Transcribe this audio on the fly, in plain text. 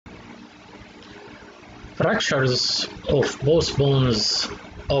Fractures of both bones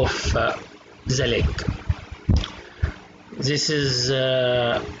of the leg. This is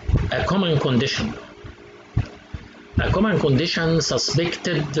a common condition. A common condition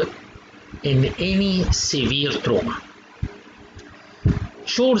suspected in any severe trauma.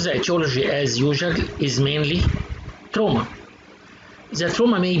 Sure, the etiology as usual is mainly trauma. The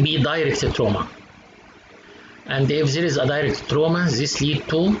trauma may be direct trauma. And if there is a direct trauma, this leads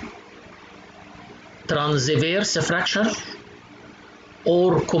to transverse fracture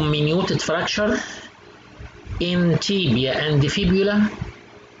or comminuted fracture in tibia and fibula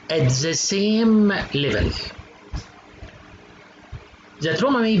at the same level. The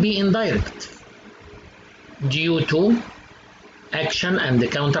trauma may be indirect due to action and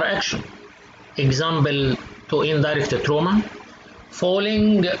counteraction. Example to indirect trauma: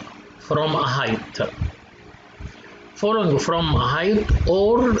 falling from a height. Falling from a height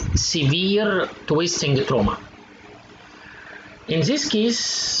or severe twisting trauma. In this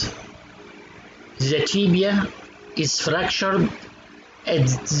case, the tibia is fractured at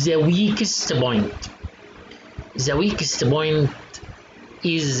the weakest point. The weakest point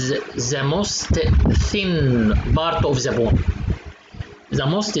is the most thin part of the bone. The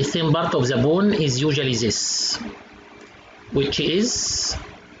most thin part of the bone is usually this, which is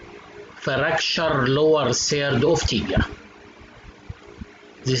fracture lower third of tibia.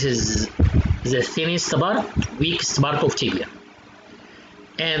 This is the thinnest part, weakest part of tibia.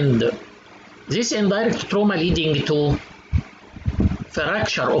 And this indirect trauma leading to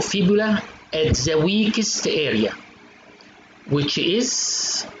fracture of fibula at the weakest area, which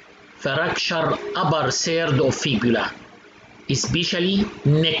is fracture upper third of fibula, especially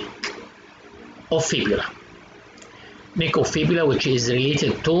neck of fibula. Neck of fibula, which is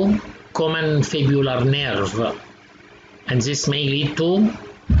related to common fibular nerve, and this may lead to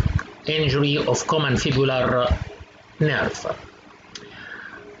injury of common fibular nerve.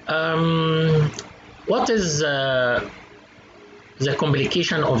 What is the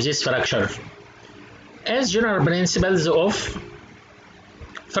complication of this fracture? As general principles of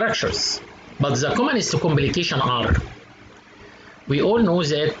fractures, but the commonest complication are: we all know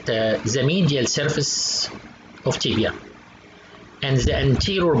that the medial surface of tibia and the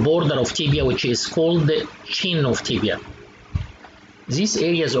anterior border of tibia, which is called the chin of tibia. These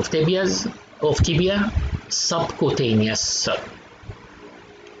areas of tibia subcutaneous.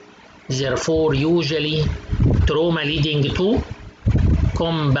 Therefore, usually trauma leading to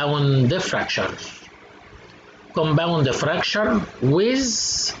compound fracture. Compound fracture with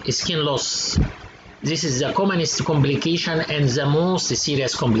skin loss. This is the commonest complication and the most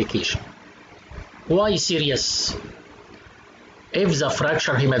serious complication. Why serious? If the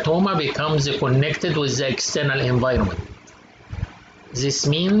fracture hematoma becomes connected with the external environment. This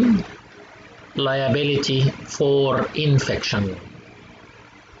means liability for infection.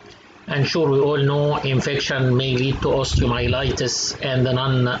 And sure, we all know infection may lead to osteomyelitis and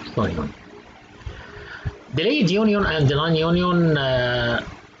non-union. Delayed union and non-union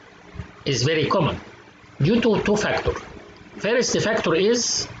is very common due to two factors. First factor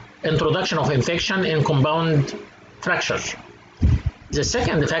is introduction of infection in compound fracture. The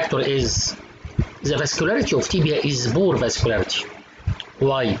second factor is the vascularity of tibia is poor vascularity.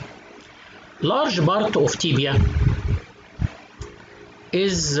 Why? Large part of tibia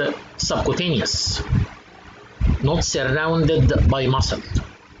is subcutaneous, not surrounded by muscle.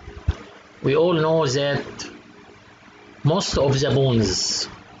 We all know that most of the bones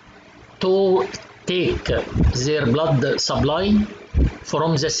to take their blood supply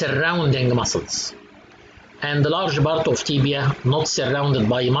from the surrounding muscles, and the large part of tibia not surrounded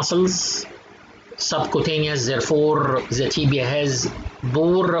by muscles, subcutaneous. Therefore, the tibia has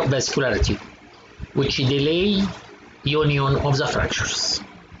poor vascularity, which delay union of the fractures.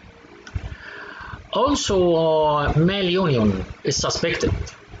 Also, malunion is suspected.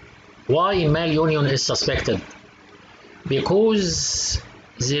 Why malunion is suspected? Because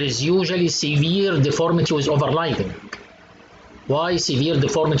there is usually severe deformity with overriding. Why severe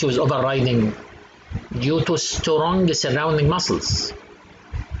deformity with overriding? Due to strong surrounding muscles.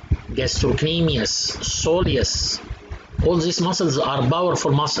 Gastrocnemius, soleus, all these muscles are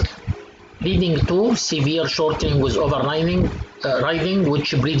powerful muscles, leading to severe shortening with overriding,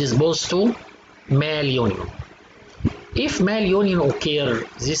 which predisposes to malunion. If malunion occurs,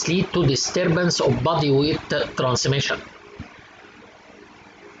 this leads to disturbance of body weight transmission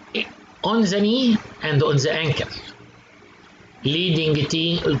on the knee and on the ankle, leading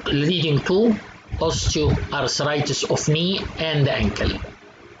to osteoarthritis of knee and ankle.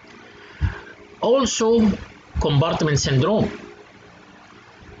 Also, compartment syndrome.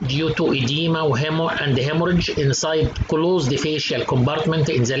 due to edema and hemorrhage inside closed fascial compartment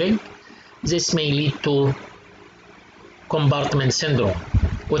in the leg. This may lead to compartment syndrome,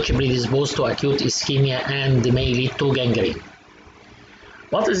 which predisposes to acute ischemia and may lead to gangrene.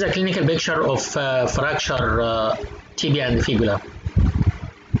 What is the clinical picture of fracture tibia and fibula?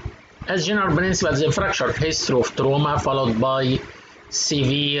 As general principles in fracture, history of trauma followed by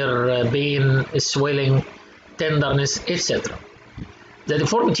severe pain, swelling, tenderness, etc. The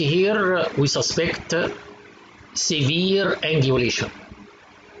deformity here, we suspect severe angulation,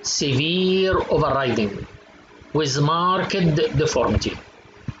 severe overriding with marked deformity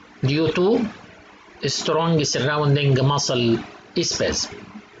due to strong surrounding muscle spasm.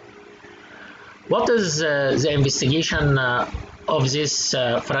 What is the investigation of this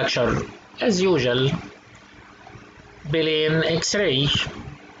fracture? As usual, plain X-ray.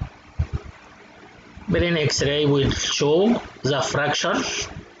 Plain X-ray will show the fracture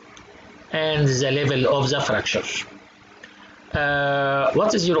and the level of the fracture.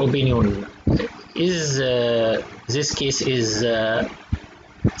 What is your opinion? Is this case is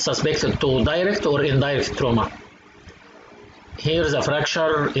suspected to direct or indirect trauma? Here the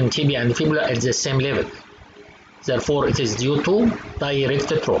fracture in tibia and fibula at the same level. Therefore, it is due to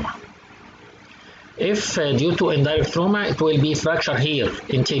direct trauma. If due to indirect trauma, it will be fracture here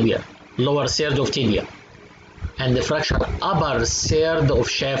in tibia, lower third of tibia, and the fracture upper third of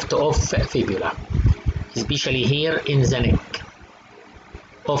shaft of fibula, especially here in the neck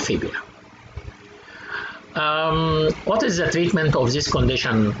of fibula. What is the treatment of this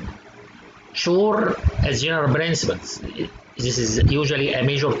condition? Sure, as general principles, this is usually a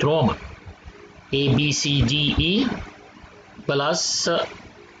major trauma, A, B, C, D, E, plus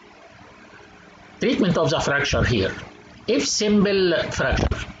treatment of the fracture here. If simple fracture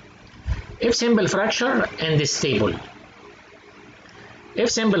and stable, if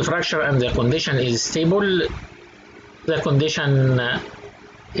simple fracture and the condition is stable, the condition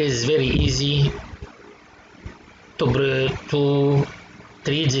is very easy to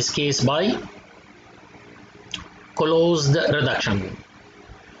treat this case by closed reduction.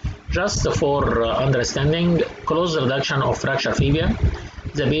 Just for understanding, closed reduction of fracture fibula,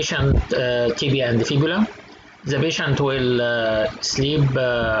 the patient tibia and fibula, the patient will sleep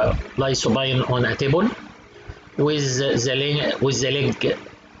lie supine on a table with the leg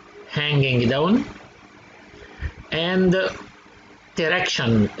hanging down, and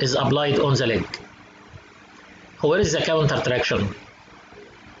traction is applied on the leg. Where is the counter traction?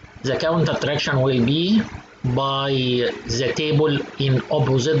 The counter traction will be by the table in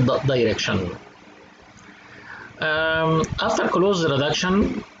opposite direction. After closed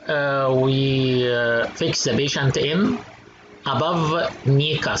reduction, we fix the patient in above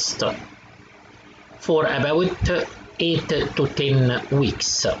knee cast for about 8 to 10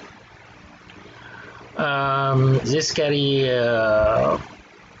 weeks. This carry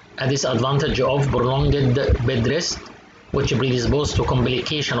a disadvantage of prolonged bed rest, which predisposes to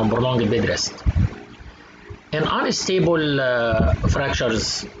complication of prolonged bed rest. In unstable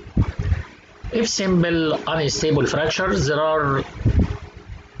fractures, if simple unstable fractures, there are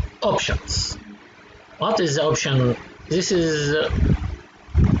options. What is the option? This is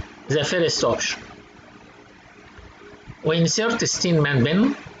the first option. We insert a Steinman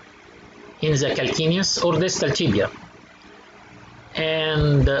pin in the calcaneus or distal tibia,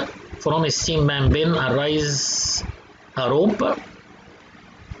 and from a Steinman pin arise a rope,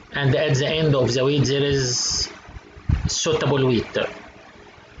 and at the end of the weight there is suitable weight.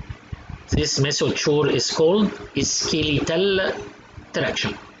 This method sure is called skeletal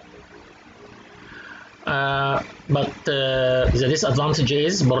traction. But the disadvantage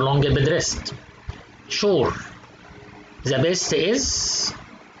is prolonged bed rest. Sure, the best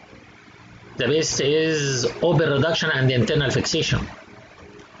is open reduction and internal fixation.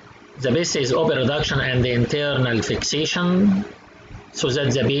 The best is open reduction and internal fixation, so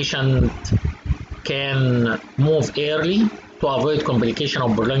that the patient can move early to avoid complication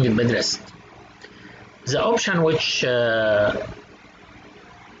of prolonged bed rest. The option which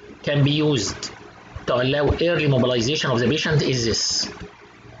can be used to allow early mobilization of the patient is this: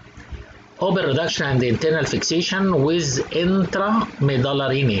 open reduction and internal fixation with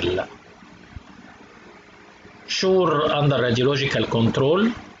intramedullary nail. Sure, under radiological control,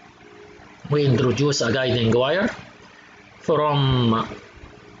 we introduce a guiding wire from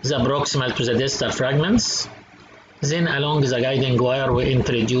the proximal to the distal fragments. Then along the guiding wire we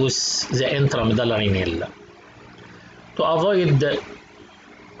introduce the intramedullary nail. To avoid the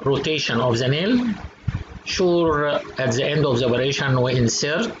rotation of the nail, sure, at the end of the operation we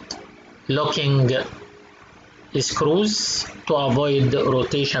insert locking screws to avoid the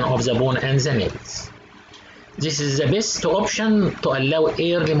rotation of the bone and the nails. This is the best option to allow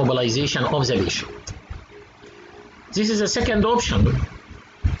early mobilization of the patient. This is the second option,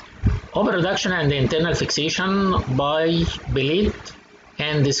 open reduction and internal fixation by plate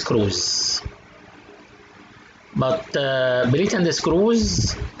and screws. But plate and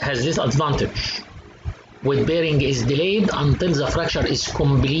screws has this advantage. Weight bearing is delayed until the fracture is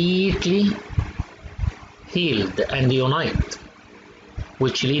completely healed and unite,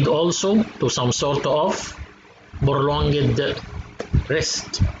 which lead also to some sort of prolonged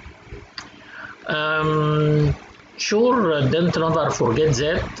rest. Sure, don't never forget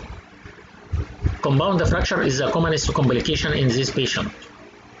that compound fracture is the commonest complication in this patient,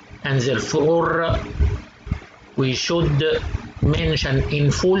 and therefore we should mention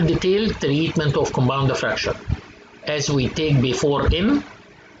in full detail treatment of compound fracture as we take before in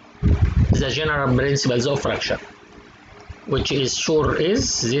the general principles of fracture, which is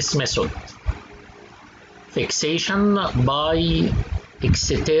this method: fixation by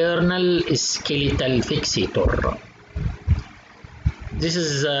external skeletal fixator. This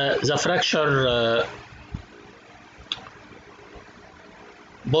is the fracture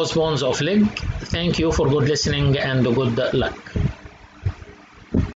both bones of leg. Thank you for good listening and good luck.